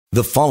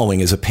The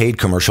following is a paid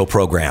commercial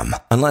program.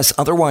 Unless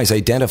otherwise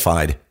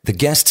identified, the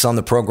guests on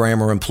the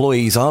program are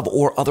employees of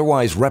or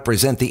otherwise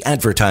represent the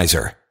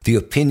advertiser. The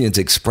opinions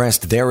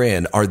expressed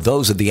therein are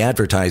those of the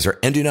advertiser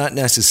and do not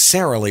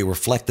necessarily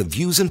reflect the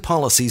views and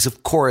policies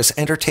of Chorus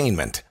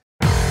Entertainment.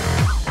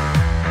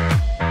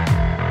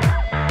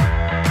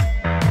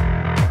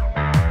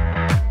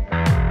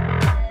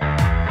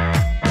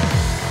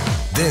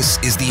 This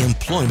is the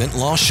Employment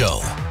Law Show.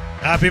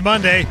 Happy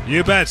Monday.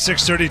 You bet.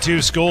 632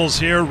 Scholes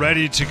here,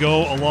 ready to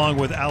go along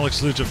with Alex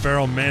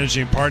Luchaferro,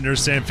 managing partner,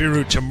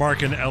 Samfiru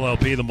Tamarkin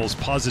LLP, the most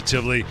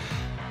positively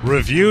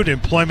reviewed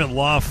employment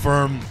law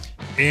firm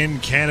in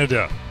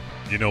Canada.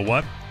 You know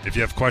what? If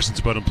you have questions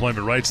about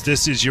employment rights,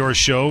 this is your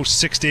show.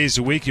 6 days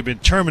a week, you've been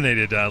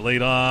terminated,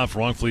 laid off,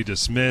 wrongfully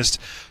dismissed,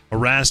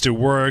 harassed at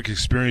work,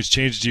 experienced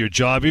changes to your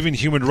job, even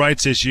human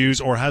rights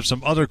issues, or have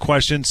some other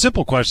questions,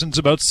 simple questions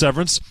about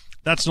severance.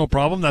 That's no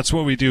problem. That's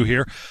what we do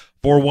here.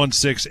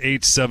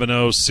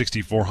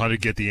 416-870-6400.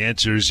 Get the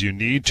answers you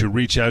need to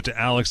reach out to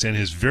Alex and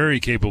his very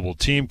capable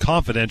team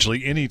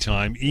confidentially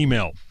anytime.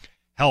 Email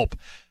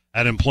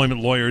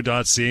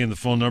help@employmentlawyer.ca, and the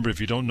phone number,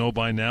 if you don't know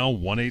by now,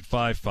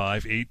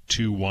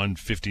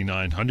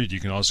 1-855-821-5900.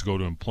 You can also go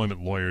to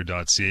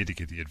employmentlawyer.ca to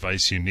get the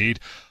advice you need.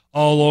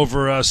 All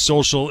over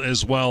social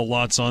as well.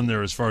 Lots on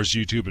there as far as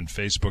YouTube and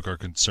Facebook are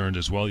concerned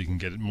as well. You can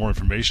get more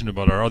information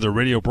about our other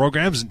radio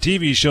programs and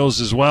TV shows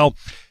as well.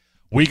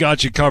 We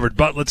got you covered,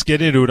 but let's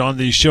get into it. On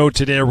the show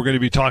today, we're going to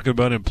be talking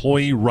about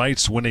employee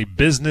rights when a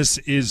business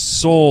is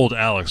sold,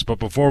 Alex. But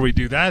before we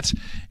do that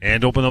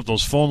and open up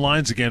those phone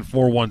lines, again,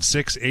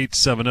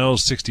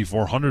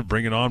 416-870-6400.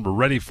 Bring it on. We're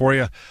ready for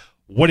you.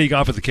 What do you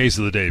got for the case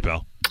of the day,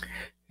 pal?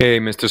 Hey,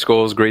 Mr.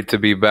 Scholes, great to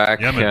be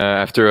back. Yeah,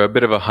 after a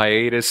bit of a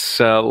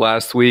hiatus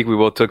last week, we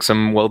both took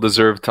some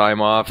well-deserved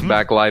time off,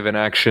 back live in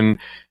action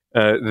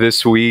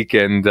this week,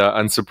 and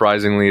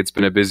unsurprisingly, it's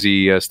been a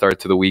busy start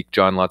to the week,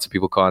 John. Lots of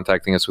people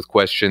contacting us with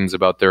questions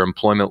about their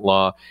employment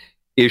law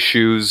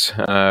issues.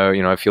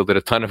 I fielded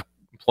a ton of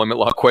employment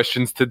law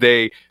questions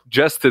today,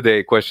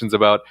 questions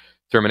about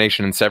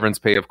termination and severance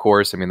pay, of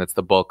course. I mean, that's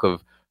the bulk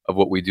of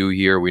what we do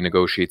here. We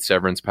negotiate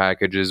severance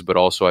packages, but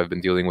also I've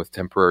been dealing with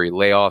temporary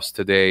layoffs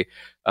today.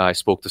 I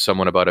spoke to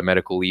someone about a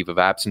medical leave of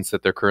absence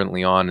that they're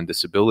currently on and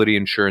disability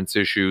insurance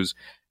issues.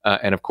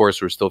 And of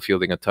course, we're still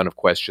fielding a ton of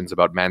questions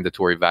about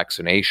mandatory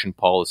vaccination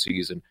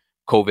policies and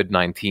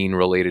COVID-19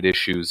 related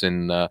issues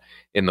in the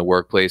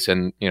workplace.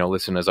 And,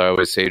 listen, as I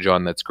always say,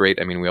 John, that's great.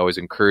 I mean, we always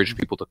encourage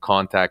people to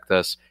contact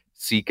us,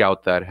 seek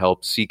out that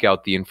help, seek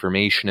out the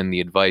information and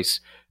the advice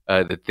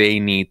that they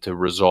need to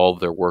resolve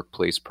their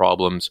workplace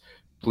problems.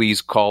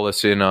 Please call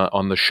us in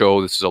on the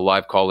show. This is a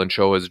live call-in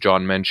show, as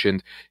John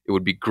mentioned. It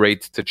would be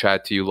great to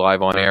chat to you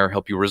live on air,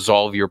 help you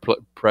resolve your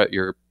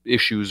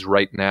issues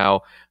right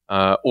now.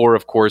 Or,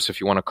 of course,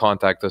 if you want to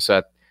contact us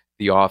at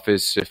the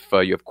office, if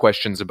you have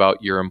questions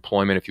about your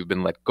employment, if you've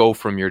been let go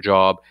from your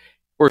job,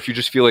 or if you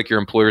just feel like your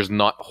employer is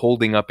not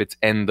holding up its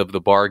end of the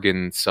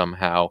bargain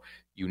somehow,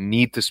 you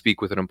need to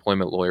speak with an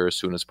employment lawyer as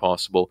soon as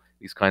possible.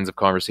 These kinds of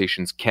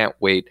conversations can't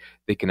wait.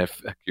 They can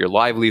affect your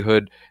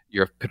livelihood,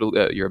 your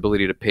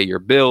ability to pay your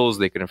bills.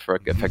 They can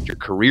affect your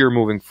career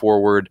moving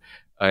forward.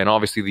 And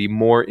obviously, the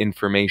more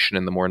information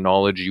and the more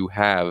knowledge you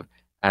have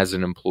as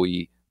an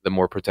employee, the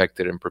more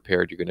protected and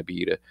prepared you're going to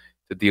be to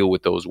deal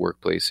with those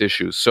workplace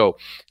issues. So,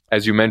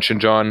 as you mentioned,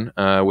 John,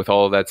 with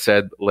all of that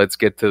said, let's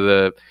get to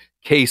the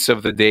case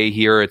of the day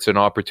here. It's an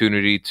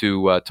opportunity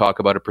to talk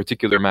about a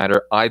particular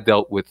matter I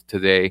dealt with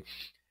today,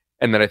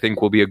 and that I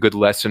think will be a good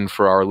lesson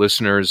for our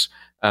listeners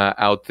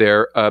out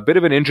there. A bit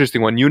of an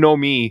interesting one. You know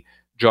me,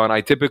 John,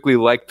 I typically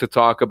like to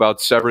talk about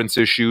severance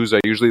issues.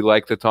 I usually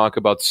like to talk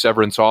about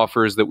severance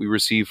offers that we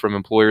receive from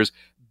employers.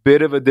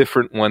 Bit of a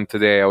different one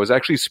today. I was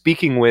actually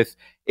speaking with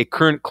a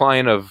current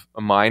client of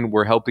mine.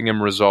 We're helping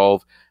him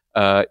resolve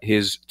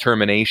his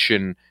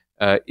termination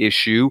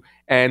issue.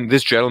 And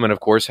this gentleman, of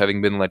course,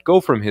 having been let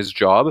go from his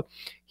job,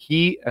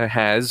 he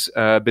has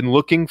been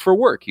looking for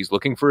work. He's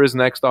looking for his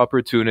next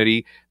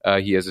opportunity.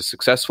 He has a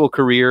successful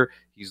career.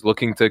 He's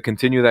looking to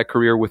continue that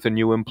career with a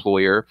new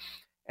employer.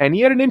 And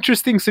he had an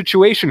interesting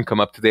situation come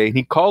up today. And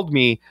he called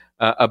me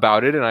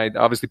about it. And I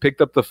obviously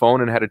picked up the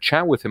phone and had a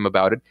chat with him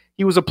about it.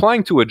 He was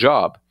applying to a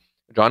job,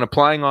 John,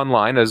 applying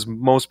online, as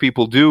most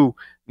people do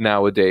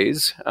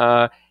nowadays.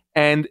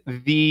 And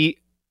the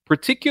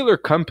particular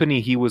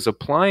company he was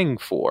applying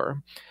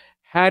for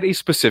had a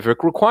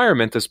specific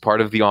requirement as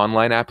part of the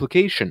online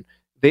application.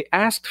 They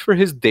asked for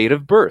his date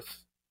of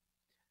birth,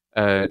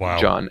 wow.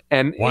 John.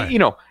 And,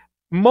 why?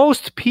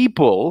 Most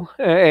people,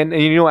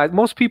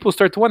 most people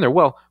start to wonder,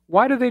 well,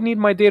 why do they need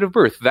my date of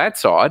birth?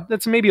 That's odd.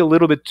 That's maybe a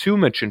little bit too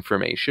much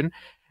information.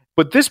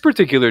 But this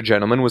particular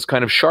gentleman was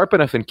kind of sharp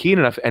enough and keen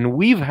enough, and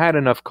we've had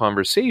enough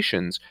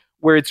conversations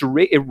where it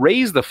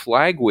raised the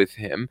flag with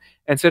him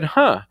and said,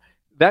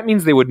 that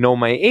means they would know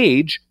my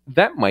age.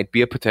 That might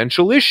be a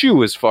potential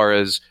issue as far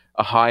as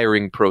a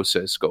hiring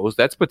process goes.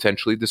 That's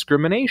potentially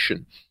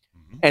discrimination.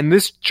 Mm-hmm. And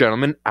this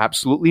gentleman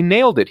absolutely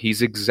nailed it.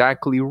 He's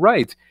exactly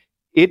right.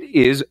 It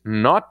is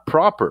not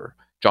proper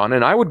John.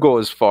 And I would go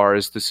as far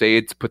as to say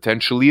it's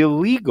potentially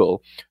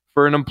illegal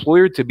for an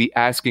employer to be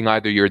asking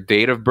either your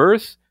date of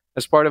birth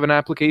as part of an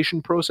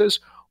application process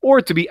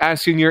or to be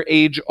asking your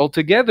age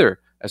altogether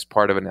as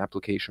part of an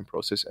application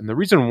process. And the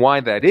reason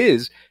why that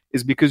is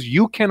because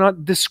you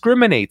cannot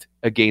discriminate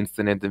against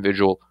an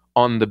individual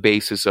on the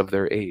basis of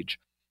their age.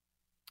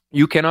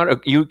 You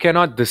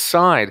cannot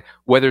decide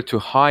whether to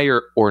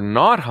hire or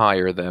not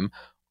hire them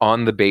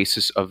on the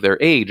basis of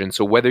their age. And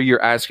so whether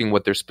you're asking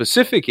what their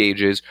specific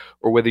age is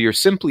or whether you're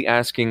simply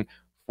asking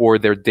for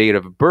their date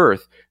of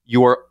birth,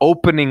 you are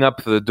opening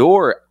up the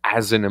door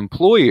as an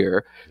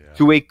employer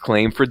to a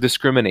claim for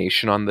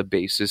discrimination on the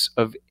basis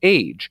of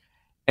age.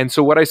 And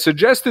so what I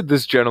suggested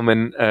this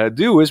gentleman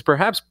do is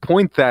perhaps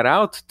point that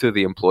out to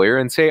the employer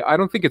and say, I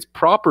don't think it's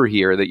proper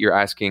here that you're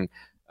asking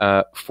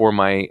for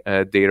my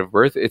date of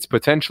birth. It's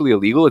potentially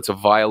illegal. It's a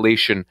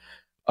violation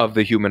of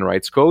the Human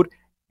Rights Code.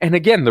 And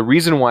again, the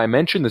reason why I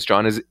mentioned this,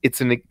 John, is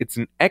it's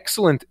an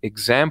excellent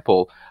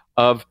example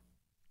of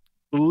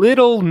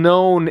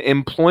little-known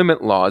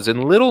employment laws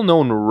and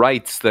little-known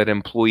rights that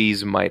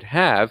employees might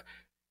have.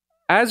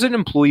 As an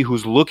employee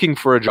who's looking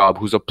for a job,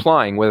 who's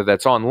applying, whether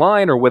that's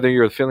online or whether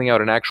you're filling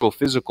out an actual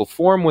physical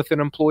form with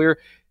an employer,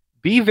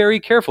 be very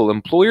careful.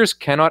 Employers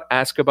cannot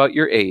ask about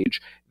your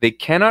age. They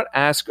cannot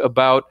ask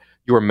about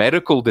your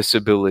medical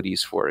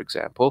disabilities, for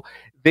example.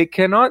 They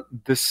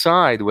cannot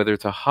decide whether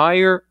to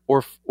hire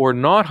or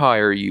not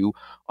hire you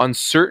on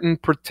certain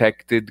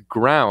protected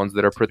grounds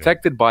that are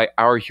protected by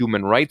our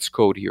Human Rights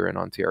Code here in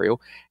Ontario.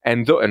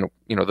 And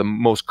the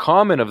most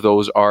common of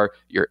those are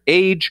your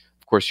age,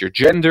 of course, your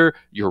gender,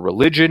 your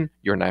religion,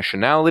 your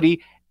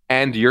nationality,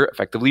 and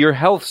your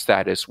health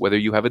status, whether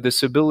you have a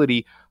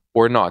disability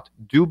or not.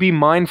 Do be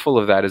mindful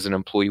of that as an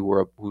employee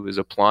who is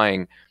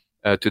applying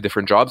to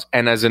different jobs.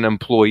 And as an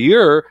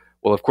employer,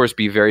 well, of course,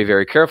 be very,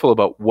 very careful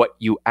about what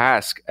you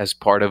ask as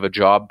part of a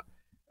job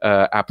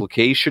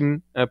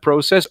application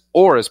process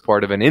or as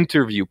part of an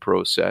interview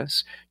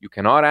process. You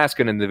cannot ask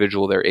an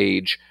individual their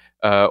age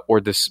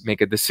or make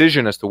a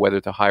decision as to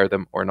whether to hire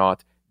them or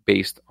not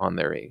based on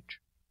their age.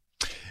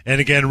 And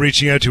again,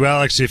 reaching out to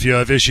Alex if you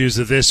have issues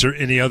of this or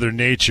any other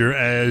nature.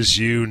 As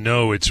you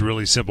know, it's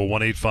really simple.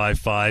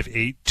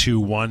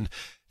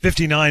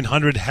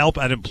 1-855-821-5900,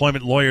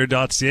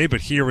 help@employmentlawyer.ca.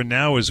 But here and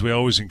now, as we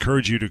always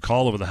encourage you to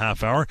call over the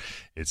half hour,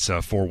 it's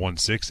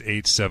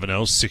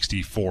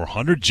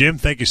 416-870-6400. Jim,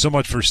 thank you so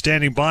much for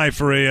standing by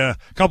for a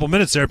couple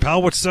minutes there,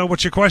 pal. What's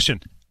your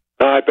question?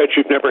 I bet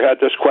you've never had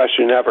this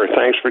question ever.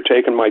 Thanks for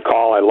taking my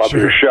call. I love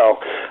your show.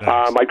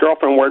 My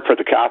girlfriend worked for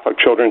the Catholic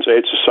Children's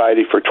Aid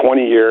Society for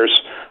 20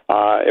 years.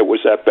 It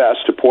was at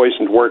best a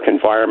poisoned work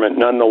environment.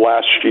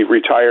 Nonetheless, she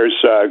retires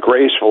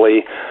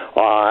gracefully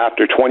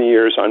after 20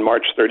 years on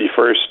March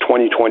 31st,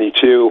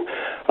 2022.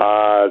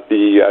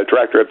 The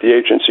director of the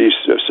agency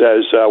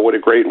says what a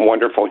great and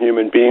wonderful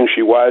human being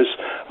she was.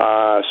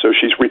 So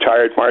she's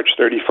retired March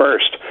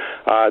 31st.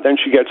 Then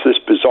she gets this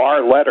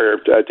bizarre letter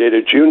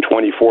dated June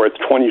 24th,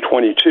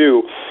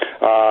 2022,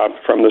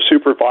 from the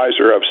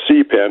supervisor of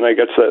CPIN. I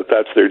guess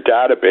that's their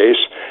database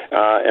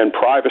and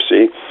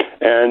privacy.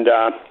 And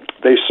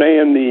they say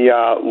in the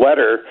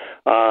letter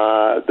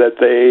that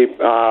they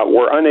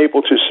were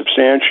unable to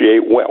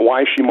substantiate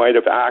why she might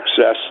have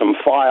accessed some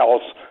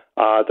files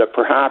that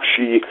perhaps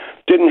she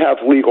didn't have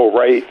legal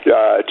right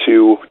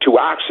to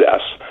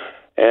access.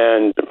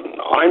 And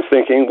I'm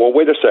thinking, well,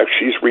 wait a sec,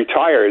 she's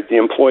retired. The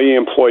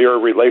employee-employer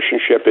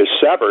relationship is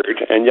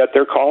severed, and yet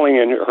they're calling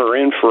her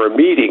in for a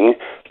meeting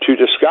to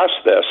discuss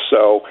this.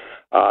 So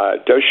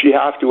does she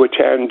have to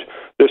attend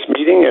this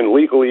meeting? And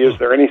legally, is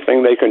there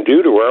anything they can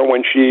do to her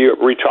when she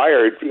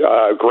retired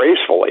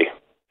gracefully?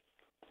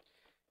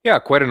 Yeah,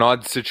 quite an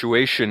odd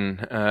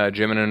situation,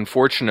 Jim, and an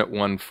unfortunate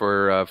one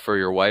for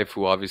your wife,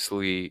 who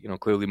obviously,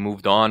 clearly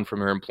moved on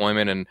from her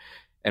employment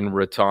and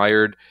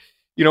retired.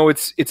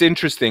 It's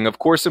interesting. Of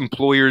course,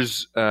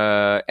 employers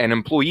and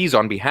employees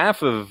on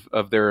behalf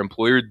of their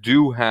employer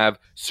do have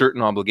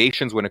certain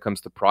obligations when it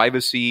comes to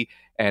privacy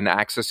and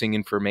accessing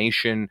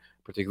information,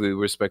 particularly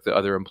with respect to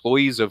other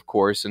employees, of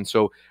course. And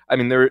so,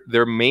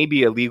 there may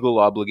be a legal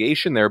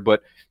obligation there,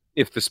 but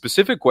if the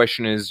specific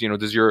question is,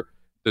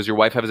 does your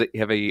wife have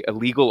a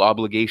legal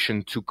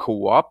obligation to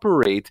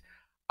cooperate?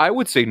 I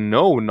would say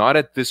no, not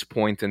at this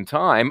point in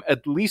time.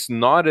 At least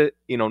not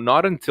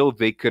until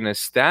they can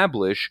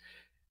establish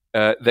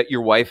that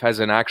your wife has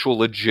an actual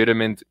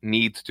legitimate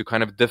need to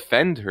kind of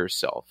defend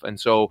herself. And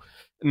so,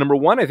 number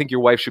one, I think your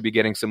wife should be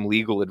getting some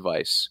legal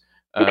advice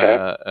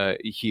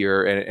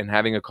here and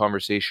having a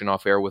conversation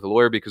off air with a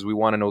lawyer, because we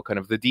want to know kind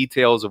of the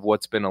details of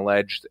what's been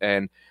alleged.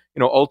 And,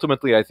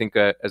 ultimately, I think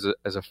as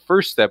a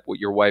first step, what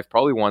your wife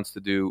probably wants to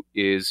do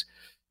is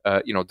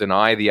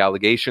deny the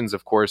allegations,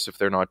 of course, if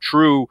they're not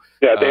true.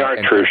 Yeah, they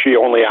aren't true. She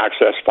only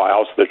accessed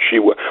files that she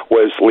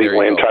was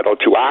legally entitled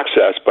to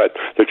access, but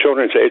the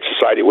Children's Aid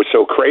Society was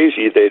so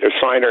crazy, they'd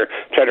assign her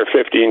 10 or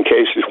 15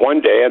 cases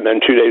one day, and then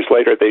 2 days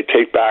later, they'd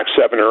take back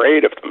 7 or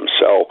 8 of them.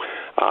 So,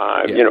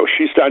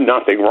 she's done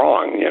nothing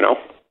wrong,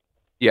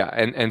 Yeah,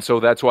 and so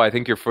that's why I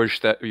think your first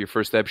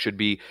step should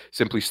be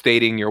simply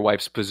stating your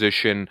wife's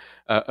position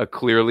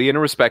clearly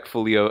and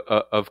respectfully,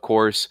 of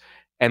course,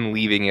 and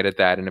leaving it at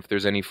that. And if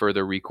there's any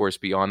further recourse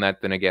beyond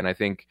that, then again, I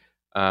think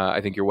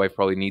your wife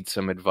probably needs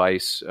some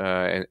advice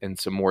and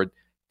some more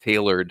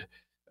tailored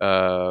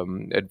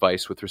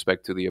advice with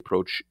respect to the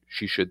approach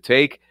she should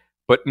take.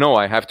 But no,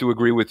 I have to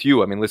agree with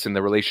you. I mean, listen,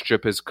 the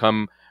relationship has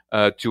come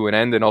to an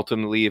end, and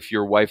ultimately, if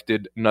your wife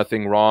did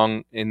nothing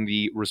wrong in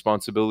the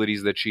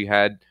responsibilities that she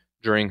had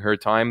during her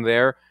time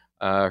there,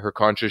 her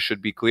conscience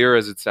should be clear,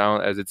 as it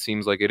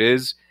seems like it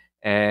is,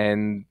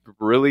 and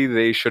really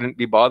they shouldn't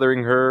be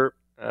bothering her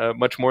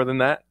much more than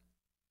that.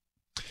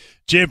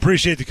 Jim,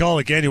 appreciate the call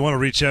again. You want to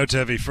reach out to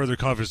have a further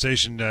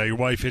conversation, your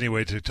wife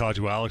anyway, to talk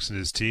to Alex and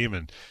his team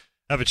and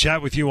have a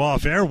chat with you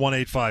off air.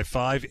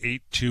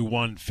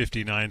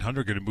 1-855-821-5900.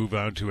 Going to move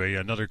on to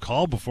another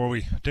call before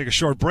we take a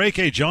short break.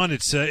 Hey, John,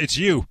 it's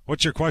you.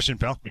 What's your question,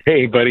 pal?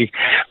 Hey, buddy.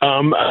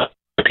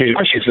 Okay,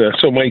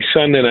 so my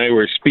son and I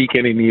were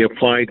speaking, and he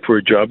applied for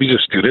a job. He's a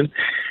student,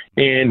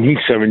 and he's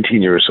 17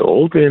 years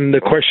old. And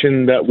the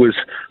question that was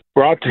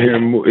brought to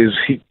him is,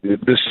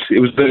 it was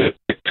the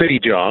city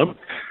job,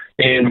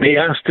 and they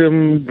asked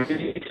him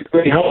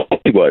how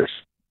old he was.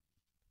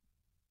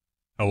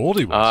 How old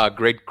he was?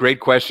 Great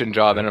question,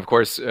 Job, and of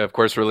course,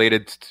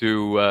 related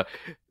to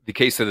the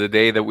case of the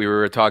day that we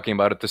were talking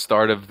about at the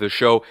start of the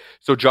show.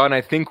 So, John, I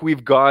think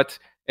we've got,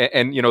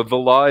 and the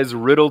law is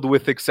riddled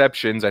with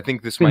exceptions. I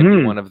think this might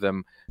be one of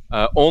them.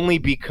 Only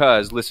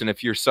because, listen,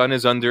 if your son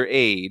is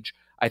underage,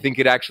 I think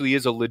it actually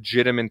is a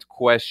legitimate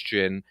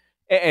question.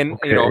 And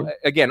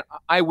again,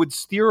 I would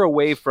steer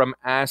away from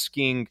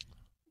asking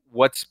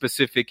what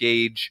specific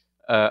age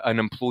an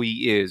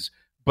employee is,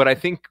 but I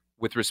think,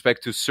 with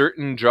respect to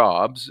certain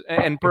jobs,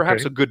 and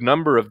perhaps a good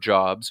number of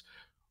jobs,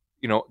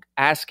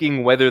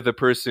 asking whether the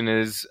person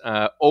is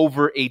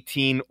over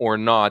 18 or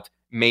not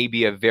may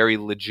be a very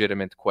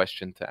legitimate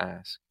question to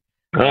ask.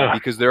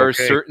 Because there are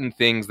certain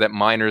things that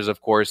minors, of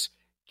course,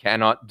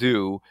 cannot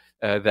do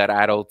that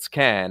adults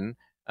can.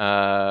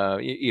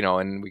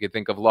 And we could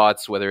think of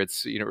lots, whether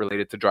it's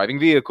related to driving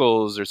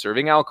vehicles or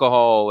serving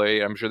alcohol.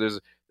 I'm sure there's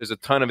a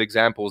ton of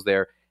examples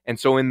there. And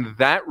so in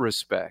that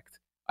respect,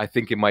 I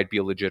think it might be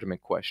a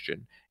legitimate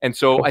question. And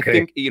so I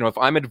think, if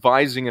I'm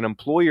advising an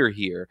employer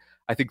here,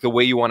 I think the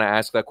way you want to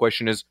ask that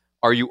question is,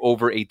 are you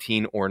over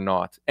 18 or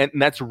not? And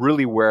that's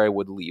really where I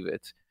would leave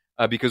it.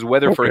 Because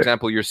whether, for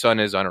example, your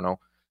son is,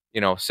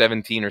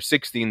 17 or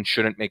 16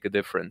 shouldn't make a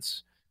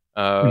difference,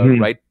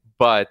 right?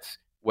 But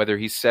whether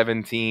he's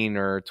 17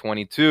 or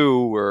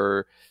 22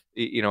 or,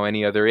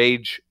 any other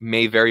age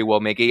may very well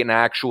make an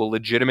actual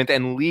legitimate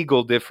and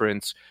legal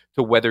difference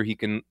to whether he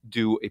can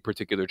do a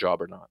particular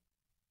job or not.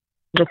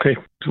 Okay.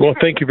 Well,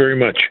 thank you very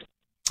much.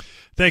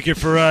 Thank you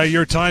for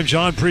your time,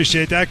 John.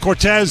 Appreciate that.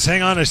 Cortez,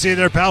 hang on. I see you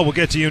there, pal. We'll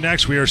get to you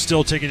next. We are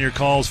still taking your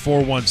calls.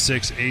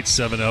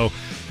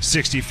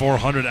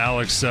 416-870-6400.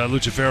 Alex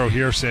Lucifero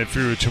here,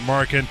 Samfiru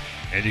Tumarkin.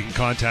 And you can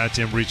contact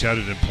him, reach out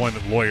at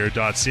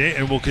employmentlawyer.ca.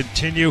 And we'll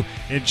continue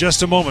in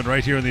just a moment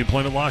right here on the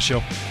Employment Law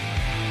Show.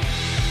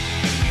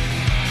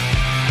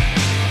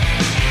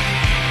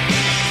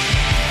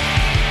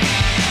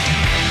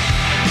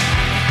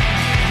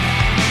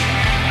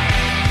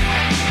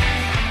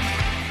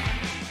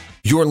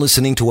 You're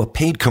listening to a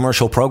paid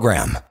commercial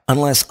program.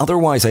 Unless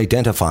otherwise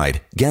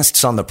identified,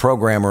 guests on the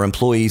program are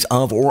employees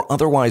of or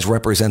otherwise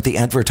represent the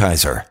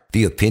advertiser.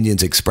 The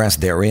opinions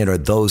expressed therein are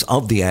those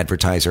of the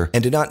advertiser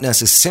and do not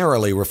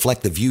necessarily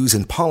reflect the views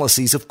and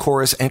policies of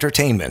Chorus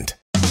Entertainment.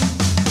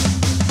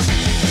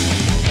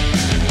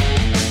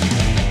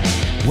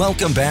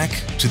 Welcome back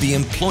to the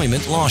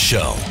Employment Law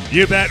Show.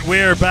 You bet.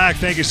 We're back.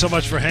 Thank you so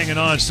much for hanging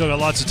on. Still got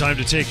lots of time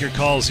to take your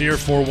calls here.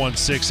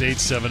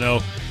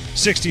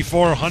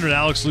 416-870-6400.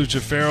 Alex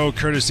Lucifero,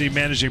 courtesy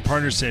managing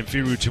partner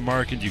Samfiru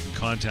Tumarkin. You can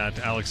contact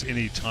Alex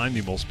anytime. The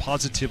most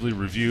positively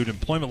reviewed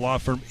employment law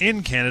firm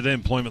in Canada,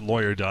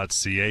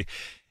 employmentlawyer.ca,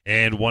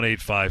 and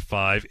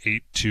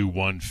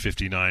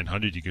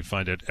 1-855-821-5900. You can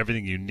find out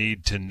everything you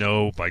need to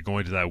know by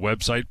going to that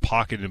website,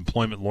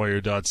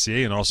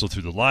 pocketemploymentlawyer.ca, and also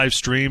through the live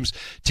streams,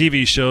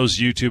 TV shows,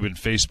 YouTube and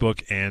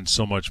Facebook, and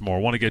so much more. I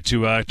want to get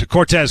to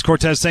Cortez.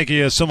 Cortez, thank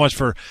you so much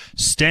for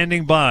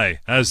standing by,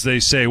 as they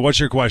say. What's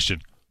your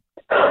question?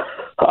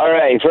 All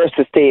right. First,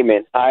 a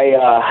statement.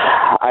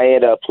 I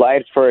had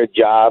applied for a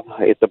job.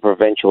 It's a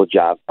provincial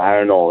job. I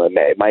don't know.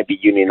 It might be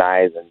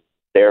unionized, and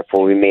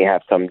therefore we may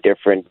have some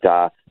different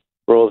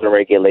rules and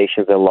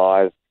regulations and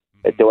laws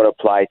that don't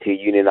apply to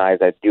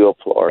unionized. That do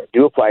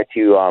apply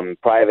to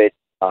private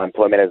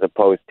employment as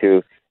opposed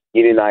to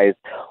unionized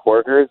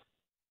workers.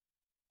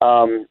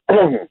 So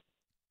it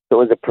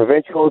was a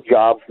provincial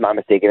job, if I'm not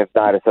mistaken. If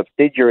not, a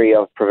subsidiary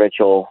of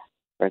provincial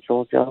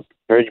job,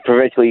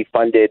 provincially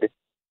funded.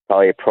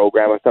 Probably a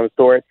program of some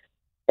sort.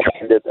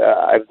 And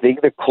I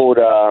think the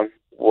quota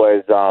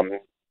was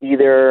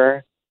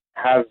either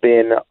have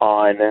been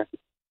on,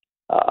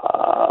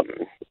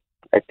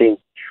 I think,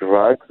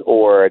 drugs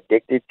or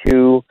addicted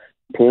to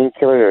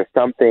painkillers or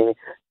something,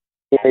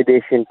 in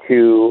addition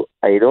to,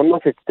 I don't know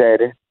if it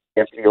said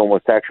you have to be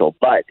homosexual.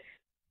 But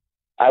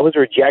I was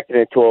rejected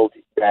and told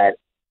that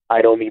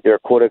I don't meet their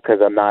quota because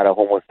I'm not a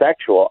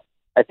homosexual.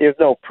 If there's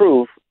no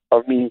proof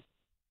of me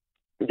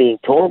being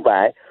told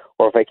that,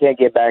 or if I can't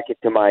get back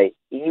into my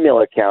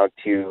email account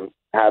to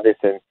have this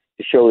and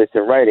to show this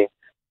in writing,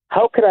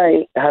 how could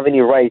I have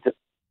any rights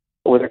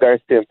with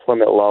regards to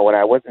employment law when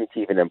I wasn't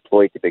even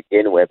employed to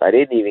begin with? I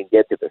didn't even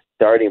get to the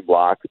starting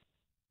block.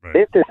 Right.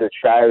 This is a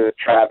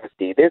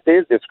travesty. This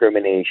is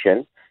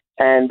discrimination.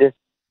 And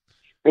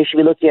they should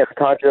be looking at the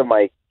content of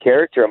my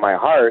character and my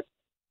heart,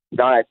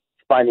 not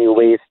finding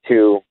ways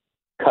to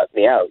cut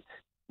me out.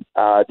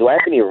 Do I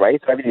have any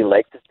rights? Do I have any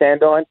legs to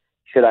stand on?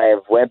 Should I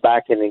have went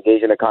back and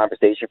engaged in a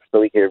conversation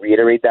so we could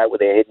reiterate that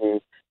with a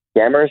hidden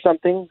camera or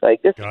something?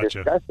 Like, this is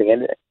disgusting.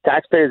 And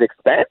taxpayers'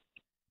 expense?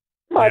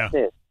 Yeah.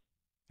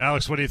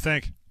 Alex, what do you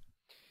think?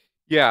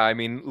 Yeah, I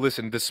mean,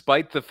 listen,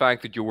 despite the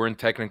fact that you weren't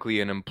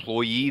technically an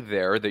employee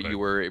there, that you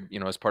were,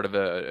 as part of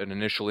an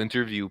initial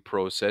interview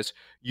process,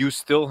 you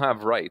still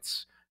have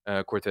rights,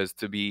 Cortez,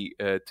 to be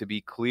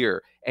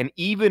clear. And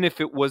even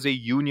if it was a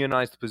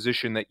unionized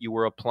position that you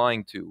were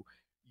applying to,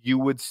 you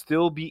would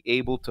still be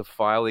able to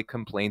file a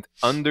complaint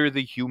under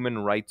the Human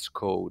Rights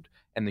Code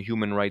and the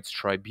Human Rights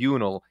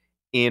Tribunal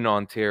in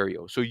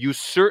Ontario. So you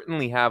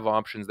certainly have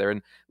options there.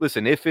 And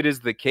listen, if it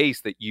is the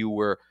case that you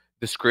were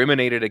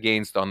discriminated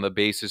against on the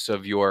basis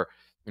of your,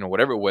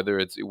 whatever, whether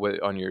it's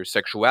on your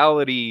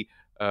sexuality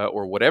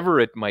or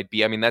whatever it might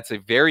be, I mean, that's a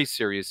very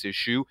serious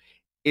issue.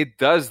 It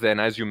does then,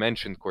 as you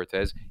mentioned,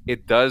 Cortez,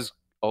 it does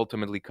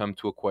ultimately come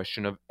to a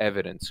question of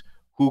evidence.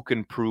 Who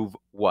can prove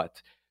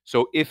what?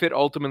 So if it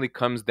ultimately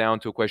comes down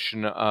to a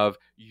question of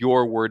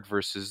your word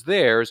versus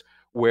theirs,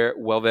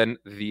 then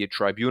the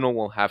tribunal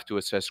will have to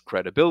assess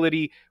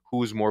credibility,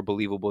 who's more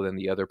believable than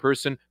the other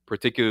person,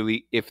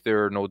 particularly if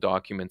there are no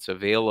documents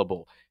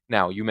available.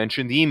 Now, you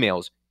mentioned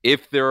emails.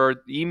 If there are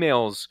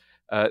emails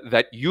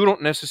that you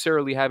don't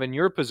necessarily have in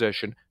your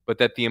possession, but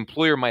that the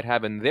employer might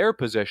have in their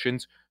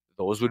possessions,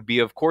 those would be,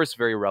 of course,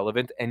 very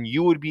relevant, and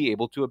you would be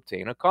able to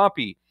obtain a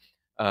copy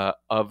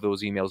of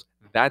those emails.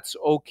 That's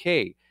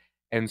okay.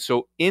 And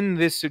so in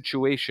this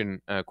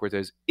situation,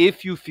 Cortez,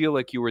 if you feel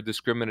like you were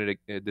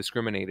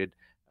discriminated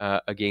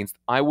against,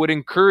 I would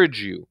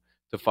encourage you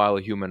to file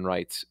a human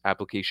rights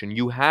application.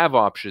 You have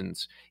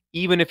options.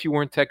 Even if you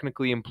weren't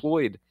technically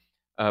employed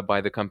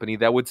by the company,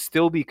 that would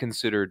still be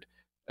considered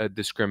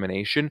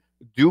discrimination.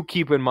 Do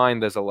keep in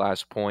mind, as a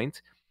last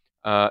point,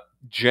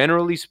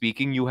 generally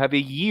speaking, you have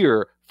a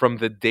year from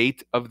the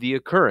date of the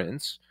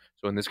occurrence.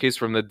 So in this case,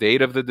 from the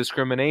date of the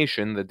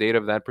discrimination, the date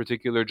of that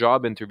particular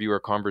job interview or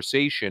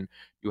conversation,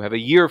 you have a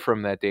year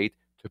from that date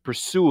to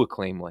pursue a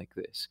claim like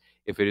this.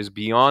 If it is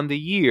beyond a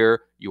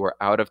year, you are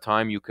out of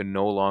time. You can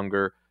no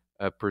longer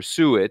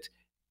pursue it.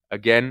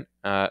 Again,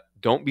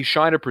 don't be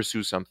shy to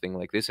pursue something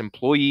like this.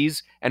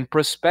 Employees and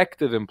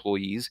prospective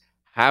employees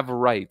have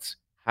rights,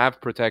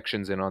 have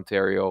protections in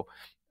Ontario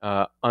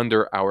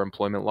under our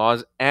employment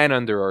laws and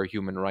under our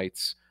human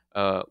rights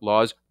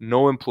laws.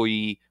 No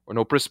employee or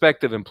no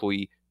prospective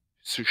employee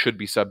should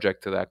be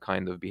subject to that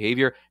kind of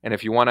behavior. And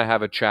if you want to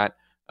have a chat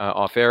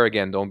off air,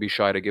 again, don't be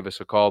shy to give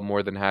us a call.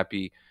 More than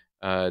happy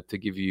to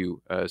give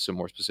you some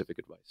more specific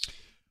advice.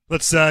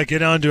 Let's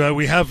get on to it.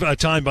 We have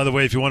time, by the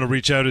way, if you want to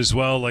reach out as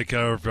well, like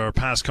our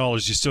past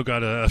callers. You still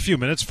got a few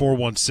minutes,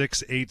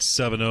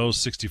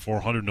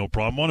 416-870-6400, no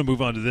problem. I want to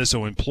move on to this.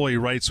 So employee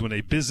rights when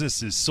a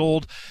business is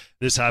sold.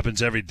 This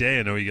happens every day.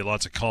 I know you get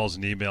lots of calls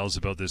and emails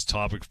about this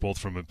topic, both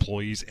from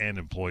employees and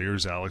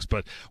employers, Alex.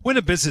 But when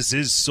a business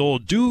is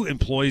sold, do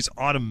employees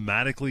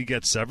automatically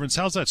get severance?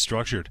 How's that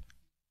structured?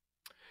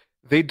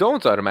 They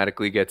don't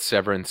automatically get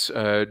severance,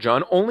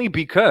 John, only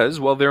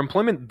because, their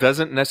employment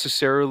doesn't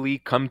necessarily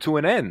come to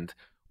an end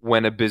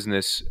when a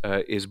business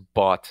is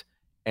bought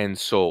and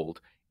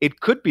sold. It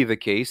could be the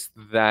case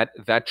that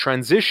that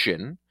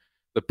transition,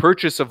 the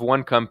purchase of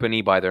one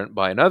company by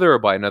another or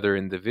by another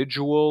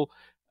individual,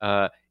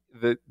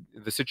 the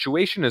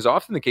situation is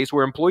often the case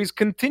where employees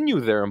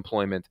continue their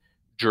employment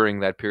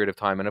during that period of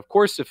time. And of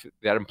course, if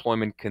that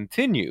employment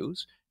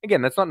continues,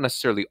 again, that's not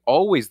necessarily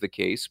always the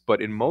case, but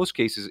in most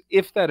cases,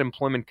 if that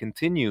employment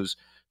continues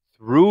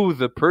through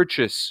the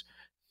purchase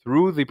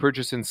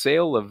and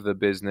sale of the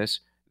business,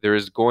 there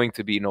is going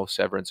to be no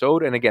severance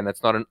owed. And again,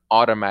 that's not an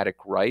automatic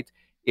right.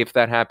 If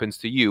that happens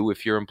to you,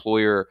 if your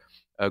employer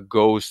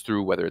goes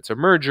through, whether it's a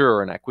merger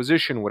or an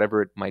acquisition,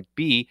 whatever it might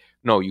be,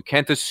 no, you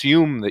can't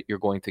assume that you're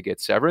going to get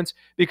severance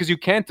because you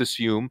can't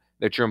assume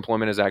that your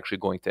employment is actually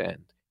going to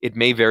end. It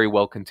may very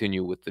well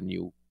continue with the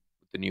new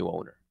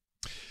owner.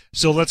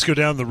 So let's go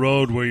down the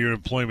road where your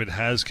employment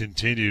has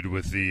continued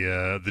with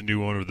the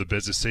new owner of the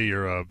business. Say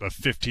you're a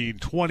 15,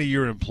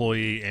 20-year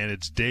employee and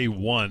it's day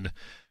one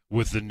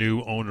with the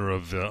new owner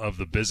of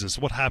the business.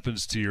 What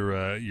happens to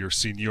your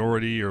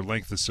seniority or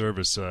length of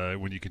service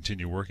when you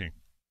continue working?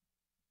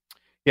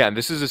 Yeah, and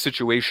this is a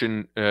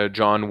situation,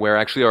 John, where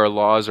actually our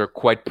laws are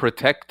quite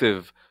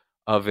protective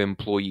of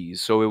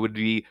employees. So it would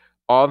be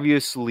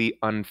obviously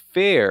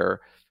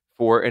unfair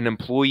for an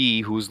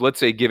employee who's, let's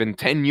say, given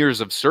 10 years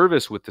of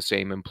service with the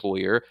same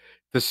employer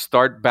to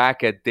start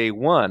back at day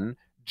one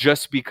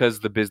just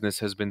because the business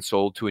has been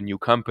sold to a new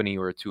company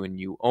or to a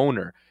new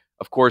owner.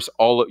 Of course,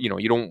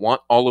 you don't want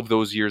all of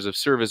those years of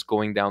service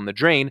going down the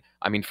drain.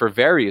 I mean, for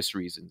various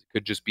reasons. It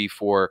could just be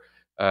for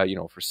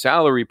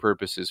salary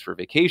purposes, for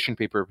vacation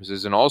pay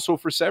purposes, and also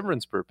for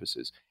severance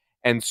purposes.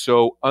 And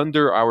so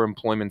under our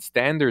Employment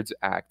Standards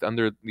Act,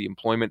 under the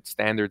employment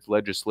standards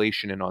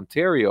legislation in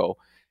Ontario,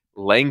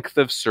 length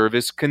of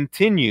service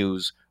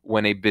continues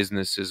when a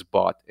business is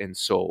bought and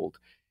sold.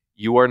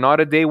 You are not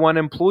a day one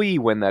employee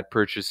when that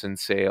purchase and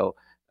sale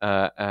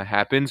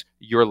happens.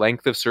 Your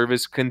length of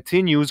service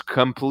continues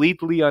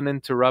completely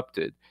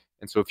uninterrupted.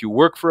 And so if you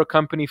work for a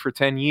company for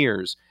 10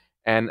 years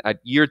and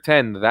at year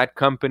 10, that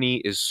company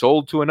is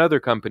sold to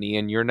another company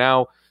and you're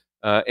now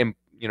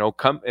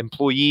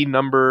employee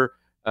number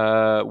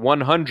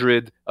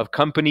 100 of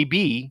company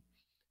B,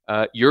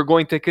 you're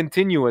going to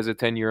continue as a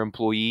 10-year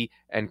employee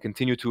and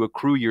continue to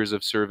accrue years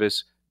of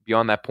service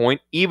beyond that point,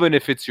 even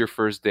if it's your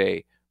first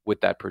day with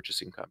that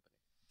purchasing company.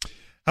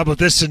 How about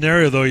this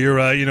scenario though? You're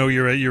a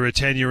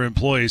 10-year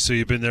employee, so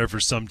you've been there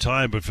for some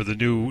time, but for the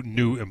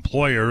new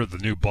employer, the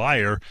new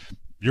buyer,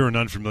 you're an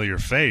unfamiliar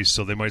face,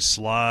 so they might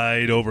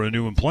slide over a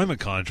new employment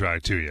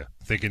contract to you,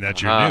 thinking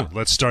that you're new.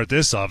 Let's start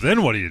this off.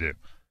 Then what do you do?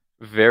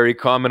 Very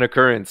common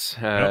occurrence,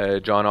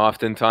 John,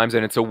 oftentimes,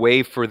 and it's a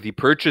way for the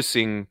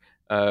purchasing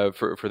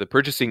for the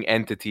purchasing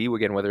entity,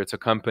 again, whether it's a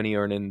company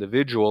or an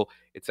individual,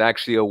 it's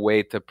actually a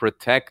way to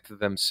protect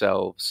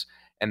themselves,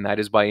 and that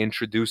is by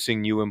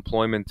introducing new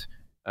employment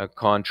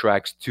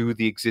contracts to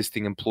the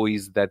existing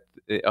employees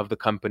of the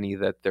company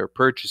that they're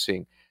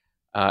purchasing.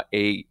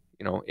 A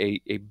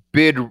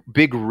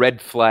big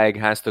red flag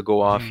has to go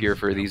off here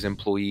for these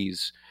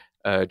employees,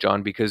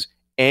 John, because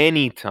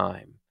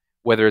anytime,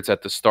 whether it's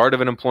at the start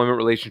of an employment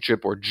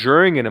relationship or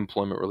during an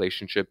employment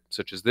relationship,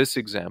 such as this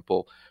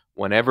example,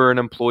 whenever an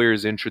employer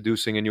is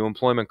introducing a new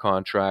employment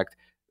contract,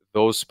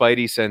 those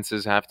spidey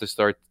senses have to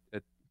start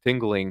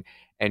tingling,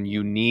 and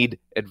you need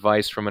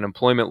advice from an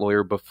employment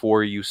lawyer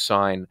before you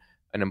sign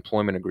an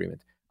employment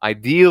agreement.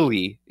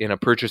 Ideally, in a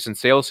purchase and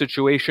sale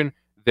situation,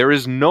 there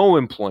is no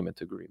employment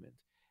agreement.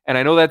 And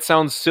I know that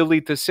sounds silly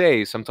to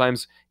say.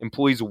 Sometimes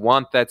employees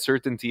want that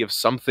certainty of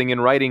something in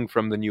writing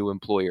from the new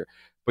employer,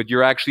 but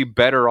you're actually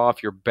better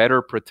off, you're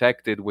better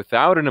protected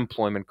without an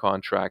employment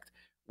contract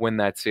when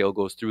that sale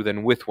goes through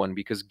than with one.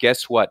 Because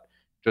guess what?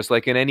 Just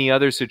like in any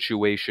other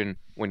situation,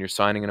 when you're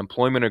signing an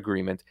employment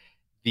agreement,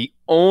 the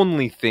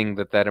only thing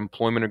that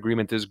employment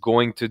agreement is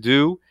going to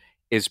do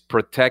is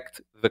protect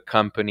the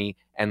company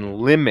and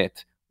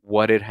limit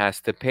what it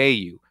has to pay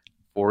you.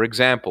 For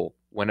example,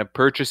 when a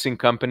purchasing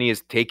company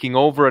is taking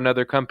over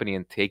another company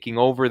and taking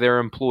over their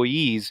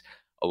employees,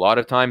 a lot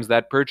of times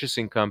that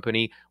purchasing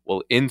company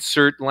will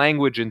insert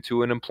language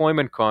into an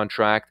employment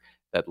contract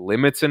that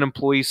limits an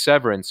employee's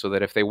severance, so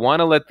that if they want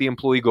to let the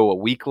employee go a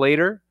week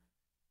later,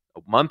 a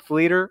month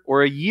later,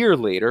 or a year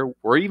later,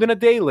 or even a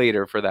day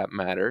later for that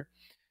matter,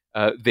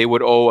 they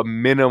would owe a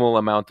minimal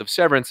amount of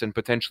severance and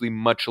potentially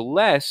much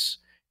less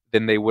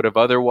than they would have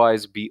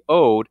otherwise be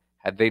owed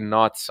had they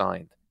not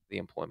signed the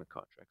employment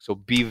contract. So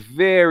be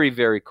very,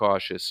 very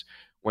cautious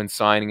when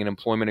signing an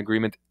employment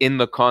agreement in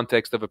the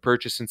context of a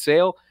purchase and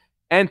sale.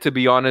 And to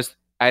be honest,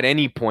 at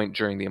any point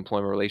during the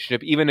employment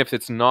relationship, even if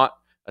it's not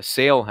a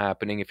sale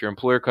happening, if your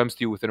employer comes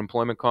to you with an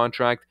employment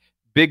contract,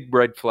 big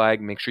red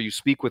flag, make sure you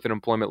speak with an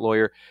employment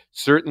lawyer.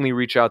 Certainly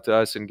reach out to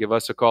us and give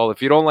us a call.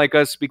 If you don't like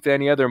us, speak to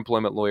any other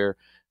employment lawyer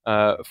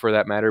for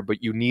that matter.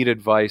 But you need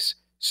advice,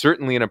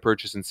 certainly in a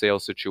purchase and sale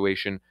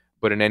situation,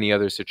 but in any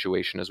other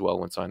situation as well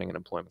when signing an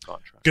employment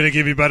contract. Going to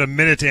give you about a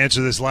minute to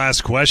answer this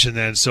last question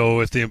then.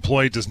 So if the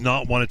employee does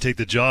not want to take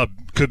the job,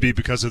 could be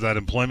because of that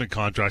employment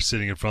contract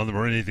sitting in front of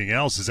them or anything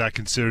else, is that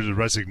considered a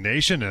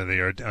resignation? Are they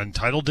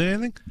entitled to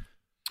anything?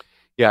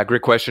 Yeah,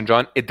 great question,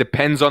 John. It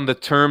depends on the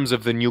terms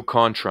of the new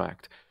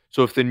contract.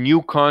 So if the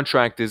new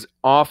contract is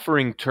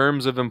offering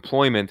terms of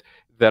employment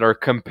that are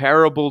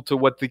comparable to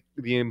what the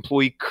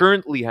employee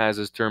currently has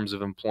as terms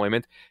of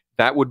employment,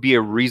 that would be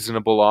a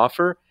reasonable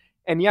offer.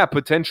 And yeah,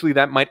 potentially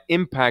that might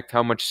impact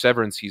how much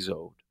severance he's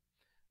owed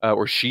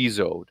or she's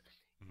owed.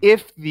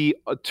 If the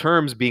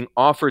terms being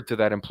offered to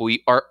that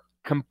employee are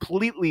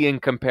completely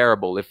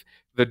incomparable, if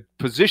the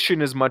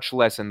position is much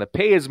less and the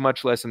pay is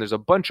much less and there's a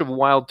bunch of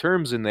wild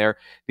terms in there,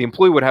 the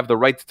employee would have the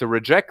right to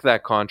reject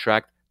that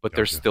contract, but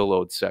they're still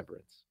owed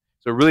severance.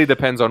 So it really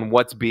depends on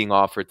what's being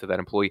offered to that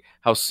employee,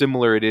 how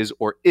similar it is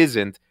or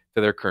isn't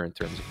to their current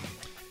terms.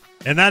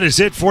 And that is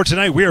it for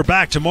tonight. We are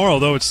back tomorrow,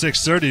 though, at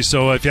 6:30.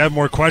 So if you have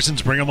more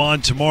questions, bring them on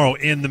tomorrow.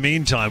 In the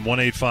meantime,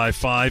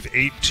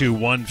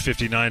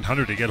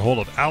 1-855-821-5900 to get hold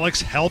of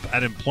Alex,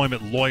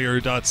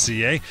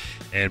 help@employmentlawyer.ca,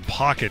 and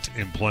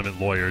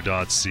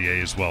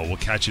pocketemploymentlawyer.ca as well. We'll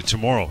catch you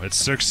tomorrow at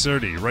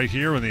 6:30 right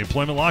here on the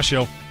Employment Law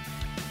Show.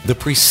 The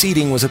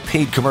preceding was a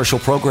paid commercial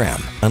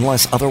program.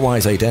 Unless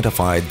otherwise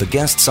identified, the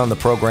guests on the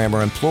program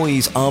are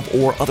employees of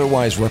or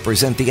otherwise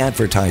represent the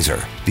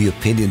advertiser. The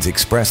opinions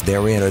expressed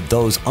therein are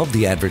those of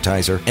the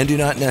advertiser and do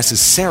not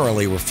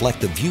necessarily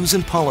reflect the views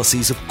and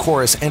policies of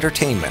Chorus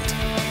Entertainment.